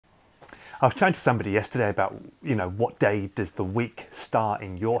I was chatting to somebody yesterday about, what day does the week start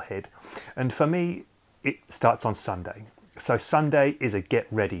in your head? And for me, it starts on Sunday. So Sunday is a get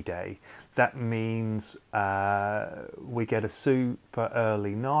ready day. That means we get a super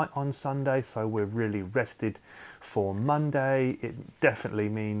early night on Sunday, so we're really rested for Monday. It definitely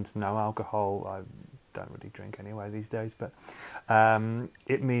means no alcohol. I don't really drink anyway these days, but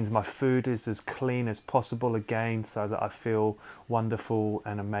it means my food is as clean as possible again, so that I feel wonderful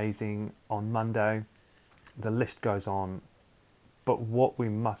and amazing on Monday. The list goes on. But what we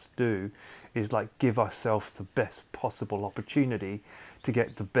must do is give ourselves the best possible opportunity to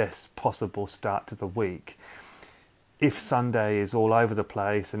get the best possible start to the week. If Sunday is all over the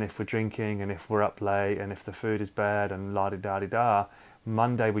place, and if we're drinking, and if we're up late, and if the food is bad, and la-di-da-di-da,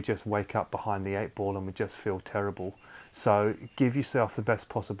 Monday we just wake up behind the 8 ball and we just feel terrible. So give yourself the best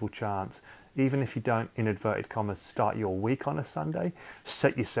possible chance. Even if you don't, in inverted commas, start your week on a Sunday,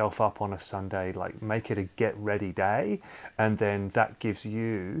 set yourself up on a Sunday, make it a get ready day, and then that gives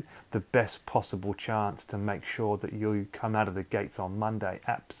you the best possible chance to make sure that you come out of the gates on Monday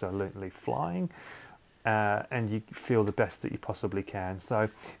absolutely flying. And you feel the best that you possibly can. So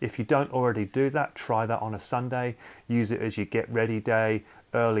if you don't already do that, try that on a Sunday. Use it as your get ready day,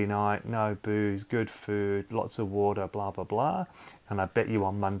 early night, no booze, good food, lots of water, blah, blah, blah. And I bet you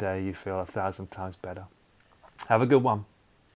on Monday you feel 1,000 times better. Have a good one.